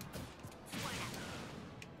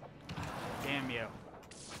 Damn you.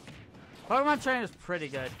 Pokemon Train is pretty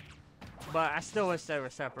good, but I still wish they were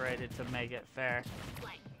separated to make it fair.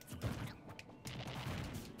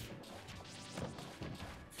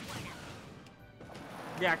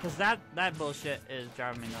 Yeah, because that bullshit is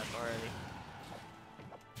driving me nuts already.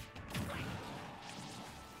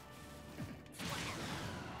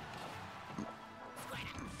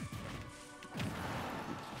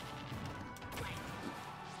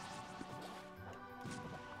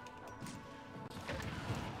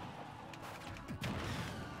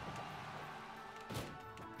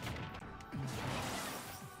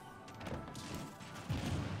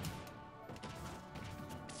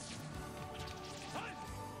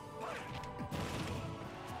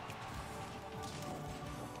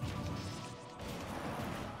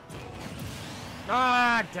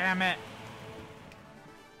 Ah, damn it.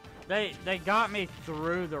 They got me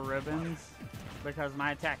through the ribbons because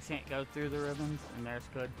my attacks can't go through the ribbons, and theirs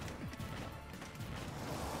could.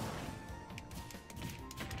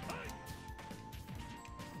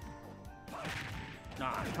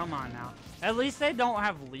 Nah, come on now. At least they don't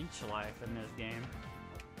have leech life in this game.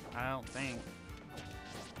 I don't think.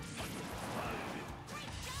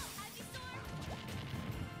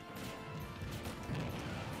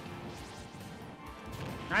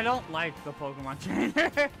 I don't like the Pokemon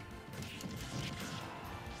trainer.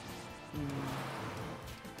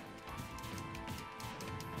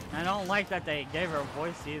 I don't like that they gave her a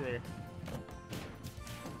voice either.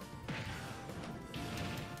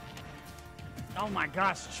 Oh my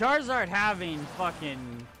gosh, Charizard having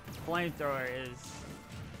fucking flamethrower is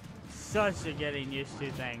such a getting used to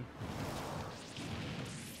thing.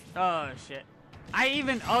 Oh shit. I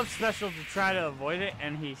even up special to try to avoid it,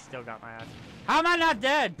 and he still got my ass. How am I not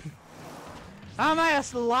dead? How am I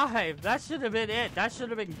alive? That should have been it. That should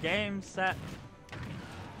have been game, set.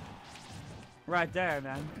 Right there,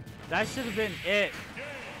 man. That should have been it.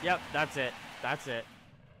 Yep, that's it. That's it.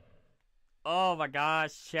 Oh my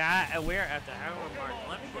gosh, chat, and we're at the hour mark.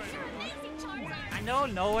 Let me get some water. I know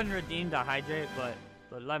no one redeemed a hydrate, but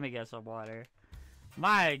let me get some water.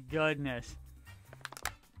 My goodness.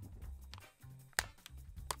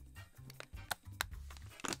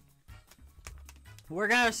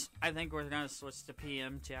 I think we're gonna switch to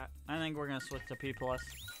PM chat. I think we're gonna switch to P plus.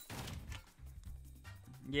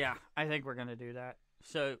 Yeah, I think we're gonna do that.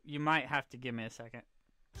 So you might have to give me a second.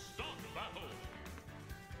 Start battle.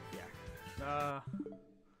 Yeah.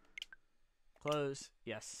 Close.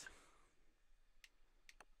 Yes.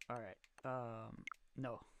 All right.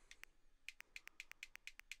 No.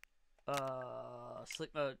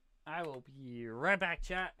 Sleep mode. I will be right back,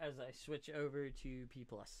 chat, as I switch over to P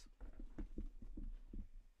plus.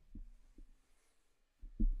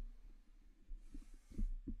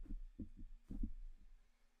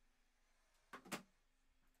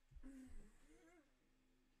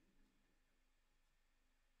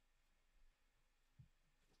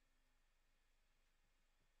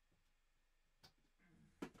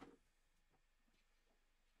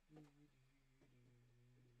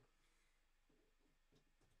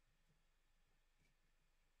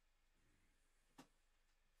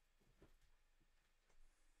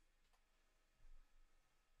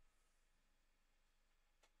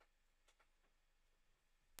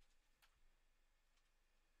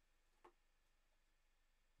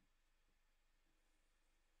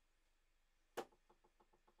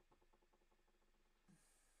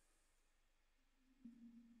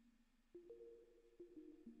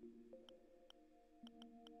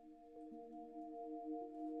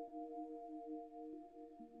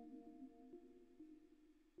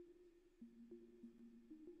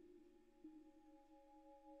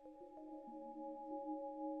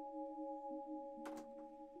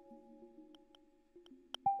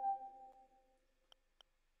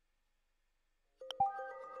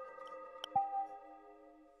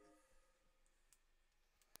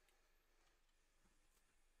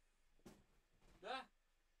 Ah,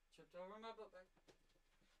 tripped over my book bag.